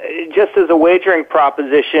just as a wagering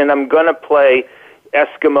proposition, I'm going to play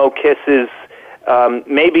Eskimo Kisses,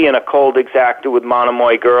 maybe in a cold exacta with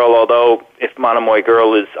Monomoy Girl, although if Monomoy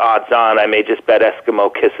Girl is odds on, I may just bet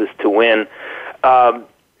Eskimo Kisses to win.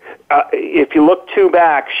 If you look two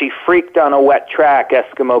back, she freaked on a wet track,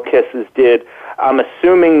 Eskimo Kisses did. I'm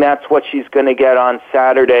assuming that's what she's going to get on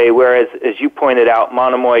Saturday, whereas, as you pointed out,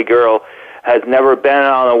 Monomoy Girl has never been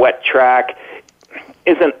on a wet track,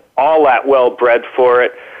 isn't all that well bred for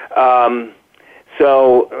it. And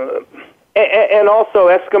also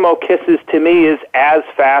Eskimo Kisses to me is as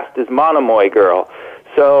fast as Monomoy Girl.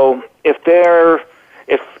 So if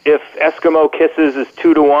Eskimo Kisses is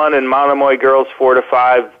 2-1 and Monomoy Girl's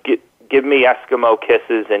 4-5, give me Eskimo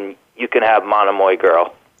Kisses and you can have Monomoy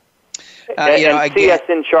Girl. CS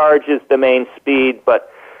in Charge is the main speed,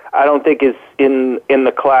 but I don't think is in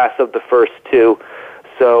the class of the first two.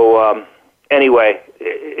 So anyway,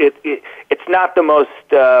 it's not the most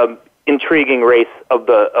intriguing race of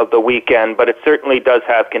the weekend, but it certainly does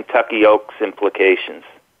have Kentucky Oaks implications.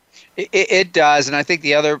 It does, and I think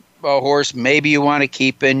the other horse maybe you want to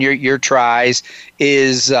keep in your tries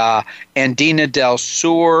is Andina Del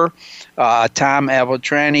Sur, Tom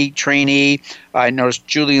Aveltrani, trainee. I noticed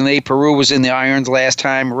Julian Le Peru was in the irons last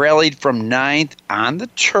time, rallied from 9th on the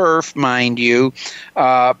turf, mind you,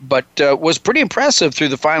 but was pretty impressive through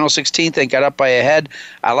the final 16th and got up by a head.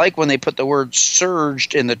 I like when they put the word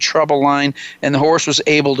surged in the trouble line, and the horse was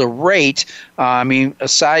able to rate.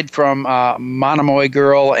 Aside from Monomoy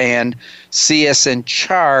Girl and CS in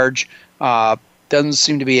Charge, doesn't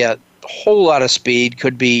seem to be a whole lot of speed.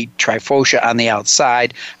 Could be Trifosha on the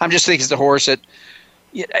outside. I'm just thinking it's the horse that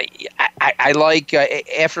I like.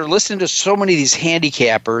 After listening to so many of these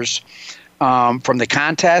handicappers from the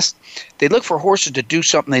contest, they look for horses to do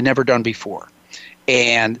something they've never done before.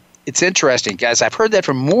 And it's interesting, guys. I've heard that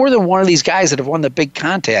from more than one of these guys that have won the big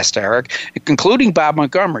contest, Eric, including Bob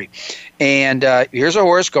Montgomery. And here's a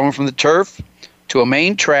horse going from the turf to a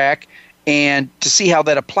main track, and to see how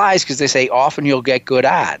that applies, because they say often you'll get good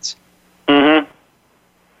odds. Mm-hmm.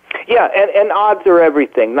 Yeah, and odds are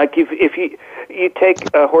everything. Like if you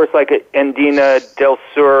take a horse like Andina Del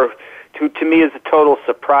Sur, who to me is a total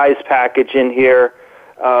surprise package in here.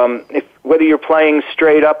 Whether you're playing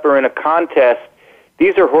straight up or in a contest,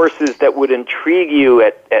 these are horses that would intrigue you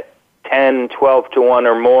at 10, 12 to 1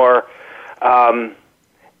 or more.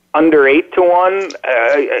 Under 8 to 1,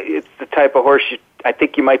 it's the type of horse I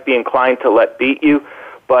think you might be inclined to let beat you.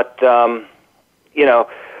 But,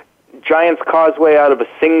 Giant's Causeway out of a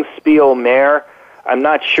Singspiel mare, I'm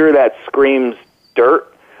not sure that screams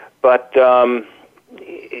dirt, but,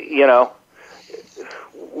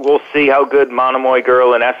 we'll see how good Monomoy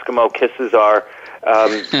Girl and Eskimo Kisses are.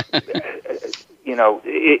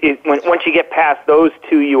 Once you get past those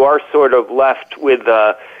two, you are sort of left with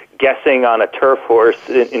guessing on a turf horse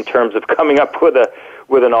in terms of coming up with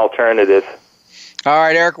an alternative. All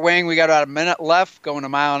right, Eric Wing, we got about a minute left, going a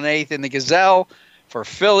mile and 1/8 in the Gazelle for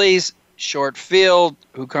fillies, short field.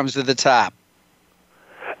 Who comes to the top?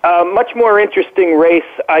 Much more interesting race,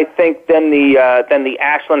 I think, than the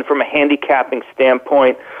Ashland from a handicapping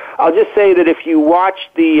standpoint. I'll just say that if you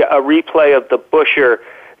watch the replay of the Busher,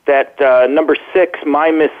 that number 6,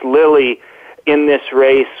 My Miss Lily, in this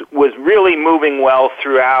race was really moving well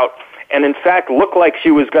throughout, and in fact looked like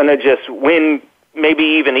she was going to just win, maybe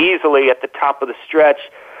even easily at the top of the stretch,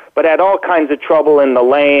 but had all kinds of trouble in the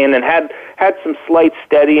lane and had some slight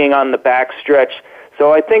steadying on the back stretch.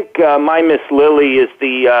 So I think My Miss Lily is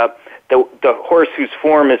the horse whose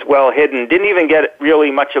form is well hidden. Didn't even get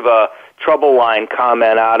really much of a trouble line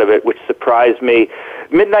comment out of it, which surprised me.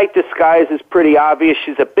 Midnight Disguise is pretty obvious.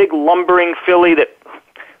 She's a big lumbering filly that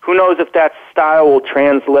who knows if that style will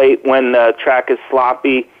translate when the track is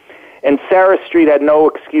sloppy. And Sarah Street had no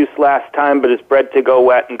excuse last time, but is bred to go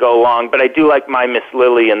wet and go long. But I do like My Miss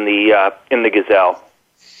Lily in the Gazelle.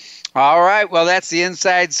 All right. Well, that's the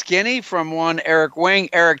Inside Skinny from one Eric Wing.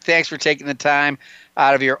 Eric, thanks for taking the time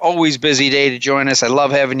out of your always busy day to join us. I love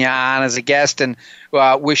having you on as a guest, and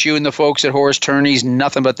wish you and the folks at Horse Tourneys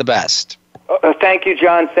nothing but the best. Thank you,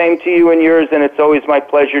 John. Same to you and yours, and it's always my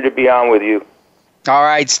pleasure to be on with you. All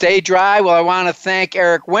right, stay dry. Well, I want to thank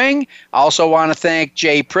Eric Wing. I also want to thank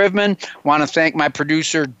Jay Privman. I want to thank my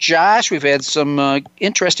producer, Josh. We've had some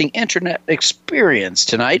interesting internet experience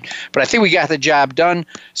tonight, but I think we got the job done.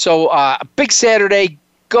 So a big Saturday.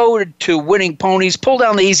 Go to Winning Ponies. Pull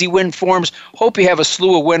down the easy win forms. Hope you have a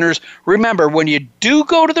slew of winners. Remember, when you do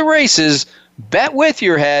go to the races, bet with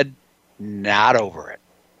your head, not over it.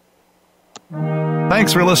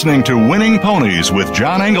 Thanks for listening to Winning Ponies with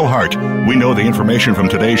John Englehart. We know the information from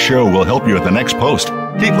today's show will help you at the next post.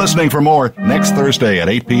 Keep listening for more next Thursday at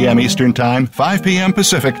 8 p.m. Eastern Time, 5 p.m.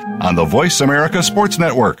 Pacific on the Voice America Sports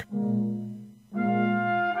Network.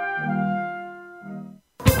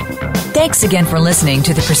 Thanks again for listening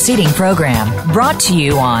to the preceding program, brought to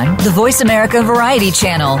you on the Voice America Variety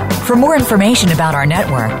Channel. For more information about our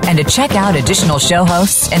network and to check out additional show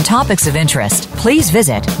hosts and topics of interest, please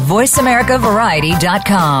visit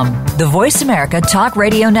voiceamericavariety.com. The Voice America Talk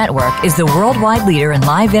Radio Network is the worldwide leader in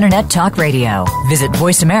live Internet talk radio. Visit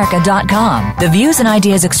voiceamerica.com. The views and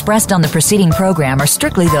ideas expressed on the preceding program are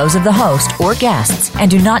strictly those of the host or guests and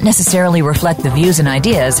do not necessarily reflect the views and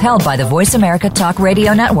ideas held by the Voice America Talk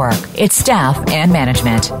Radio Network, its staff, and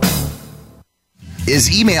management.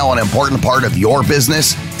 Is email an important part of your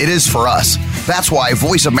business? It is for us. That's why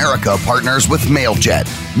Voice America partners with MailJet.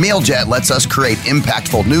 MailJet lets us create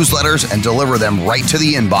impactful newsletters and deliver them right to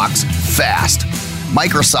the inbox fast.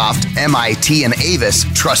 Microsoft, MIT, and Avis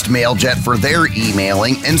trust MailJet for their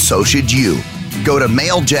emailing, and so should you. Go to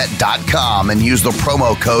mailjet.com and use the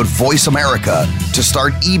promo code VoiceAmerica to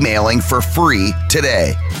start emailing for free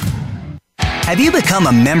today. Have you become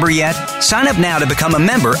a member yet? Sign up now to become a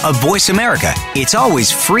member of Voice America. It's always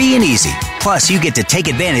free and easy. Plus, you get to take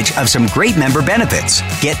advantage of some great member benefits.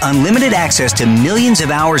 Get unlimited access to millions of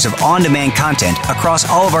hours of on-demand content across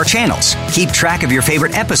all of our channels. Keep track of your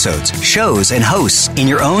favorite episodes, shows, and hosts in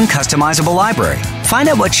your own customizable library. Find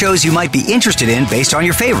out what shows you might be interested in based on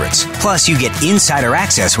your favorites. Plus, you get insider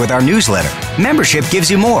access with our newsletter. Membership gives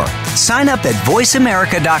you more. Sign up at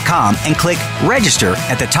voiceamerica.com and click Register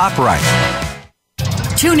at the top right.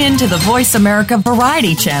 Tune in to the Voice America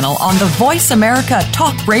Variety Channel on the Voice America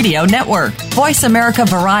Talk Radio Network. Voice America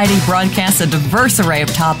Variety broadcasts a diverse array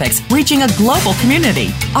of topics, reaching a global community.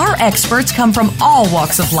 Our experts come from all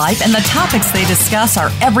walks of life, and the topics they discuss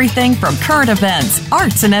are everything from current events,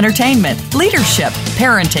 arts and entertainment, leadership,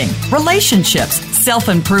 parenting, relationships,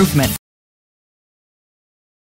 self-improvement,